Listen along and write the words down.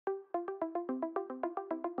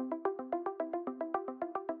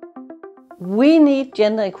We need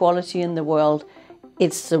gender equality in the world.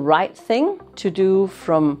 It's the right thing to do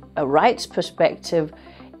from a rights perspective.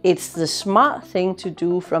 It's the smart thing to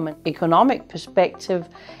do from an economic perspective.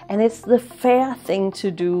 And it's the fair thing to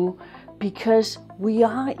do because we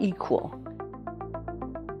are equal.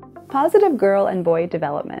 Positive girl and boy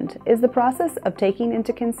development is the process of taking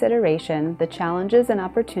into consideration the challenges and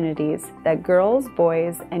opportunities that girls,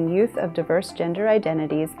 boys, and youth of diverse gender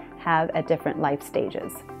identities have at different life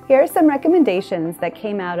stages. Here are some recommendations that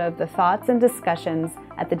came out of the thoughts and discussions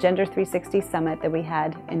at the Gender 360 Summit that we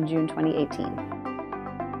had in June 2018.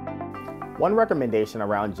 One recommendation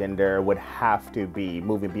around gender would have to be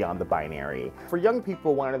moving beyond the binary. For young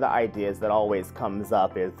people, one of the ideas that always comes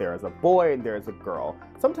up is there's a boy and there's a girl.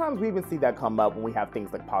 Sometimes we even see that come up when we have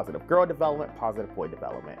things like positive girl development, positive boy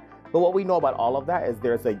development. But what we know about all of that is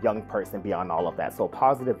there's a young person beyond all of that. So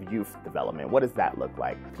positive youth development, what does that look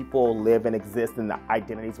like? People live and exist in the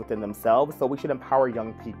identities within themselves, so we should empower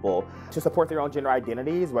young people to support their own gender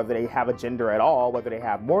identities, whether they have a gender at all, whether they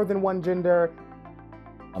have more than one gender.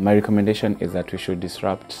 My recommendation is that we should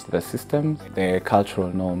disrupt the systems, the cultural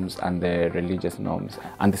norms and the religious norms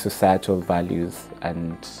and the societal values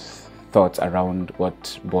and thoughts around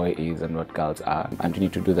what boy is and what girls are. And we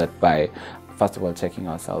need to do that by, first of all, checking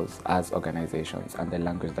ourselves as organizations and the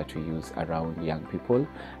language that we use around young people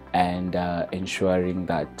and ensuring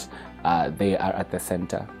that they are at the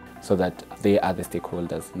center so that they are the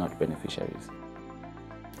stakeholders, not beneficiaries.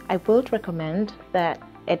 I would recommend that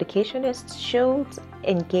educationists should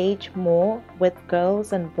engage more with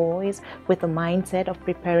girls and boys with the mindset of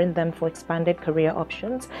preparing them for expanded career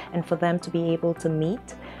options and for them to be able to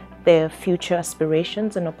meet their future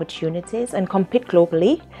aspirations and opportunities and compete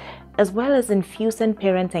globally, as well as infusing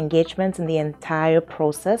parent engagement in the entire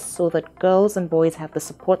process so that girls and boys have the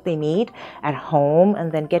support they need at home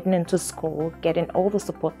and then getting into school, getting all the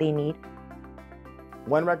support they need.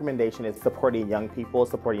 One recommendation is supporting young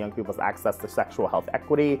people's access to sexual health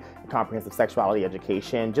equity, comprehensive sexuality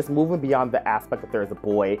education, just moving beyond the aspect that there's a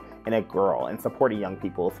boy and a girl and supporting young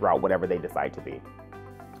people throughout whatever they decide to be.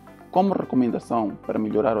 Como recomendação para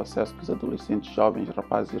melhorar o acesso dos adolescentes, jovens,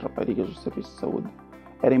 rapazes e raparigas aos serviços de saúde,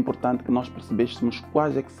 era importante que nós percebêssemos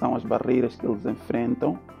quais é que são as barreiras que eles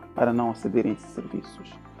enfrentam para não acederem a esses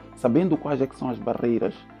serviços. Sabendo quais é que são as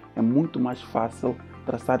barreiras, é muito mais fácil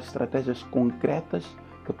traçar estratégias concretas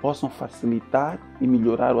que possam facilitar e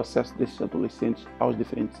melhorar o acesso desses adolescentes aos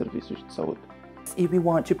diferentes serviços de saúde. If we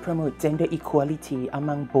want to promote gender equality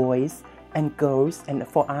among boys and girls and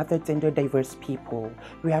for other gender diverse people,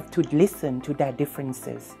 we have to listen to their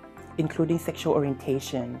differences, including sexual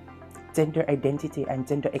orientation, gender identity and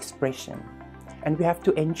gender expression. And we have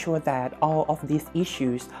to ensure that all of these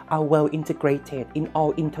issues are well integrated in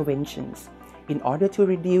all interventions in order to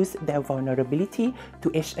reduce their vulnerability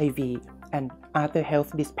to HIV and other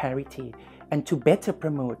health disparity and to better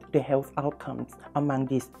promote the health outcomes among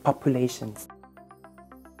these populations.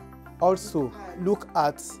 Also look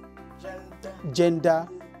at gender-based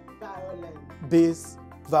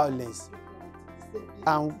violence,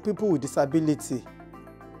 and people with disability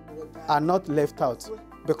are not left out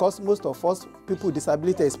because most of us people with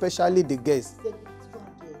disability, especially the girls,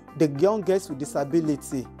 the young girls with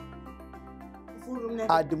disability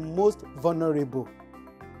are the most vulnerable.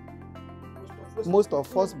 Most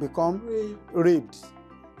of us become raped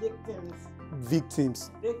victims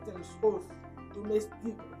of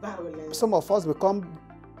domestic violence. Some of us become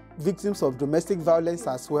victims of domestic violence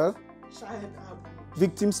as well,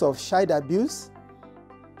 victims of child abuse.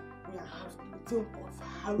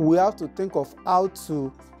 We have to think of how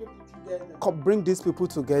to bring these people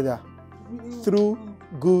together through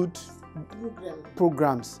good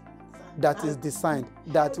programs that is designed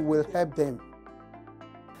that will help them.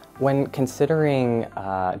 When considering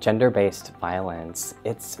gender-based violence,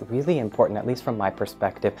 it's really important, at least from my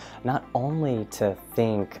perspective, not only to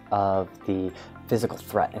think of the physical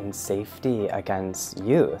threat and safety against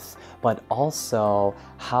youth, but also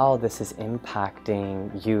how this is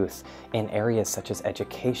impacting youth in areas such as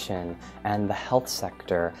education and the health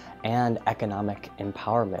sector and economic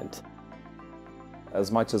empowerment.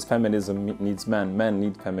 As much as feminism needs men, men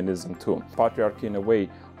need feminism too. Patriarchy in a way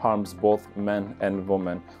harms both men and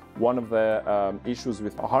women. One of the issues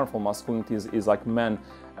with harmful masculinities is like men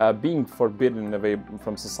being forbidden in a way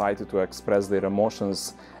from society to express their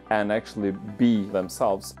emotions and actually be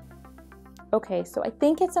themselves. Okay, so I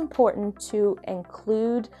think it's important to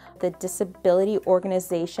include the disability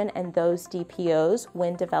organization and those DPOs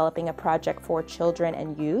when developing a project for children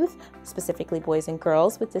and youth, specifically boys and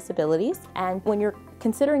girls with disabilities. And when you're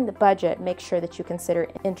considering the budget, make sure that you consider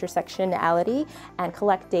intersectionality and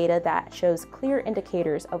collect data that shows clear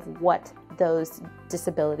indicators of what those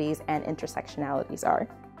disabilities and intersectionalities are.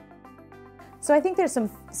 So I think there's some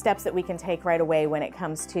steps that we can take right away when it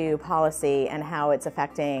comes to policy and how it's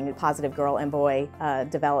affecting positive girl and boy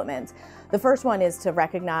development. The first one is to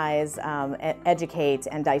recognize, educate,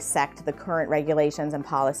 and dissect the current regulations and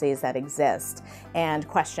policies that exist and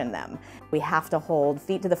question them. We have to hold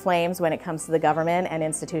feet to the flames when it comes to the government and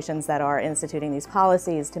institutions that are instituting these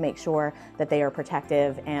policies to make sure that they are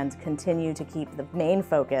protective and continue to keep the main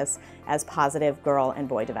focus as positive girl and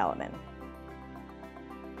boy development.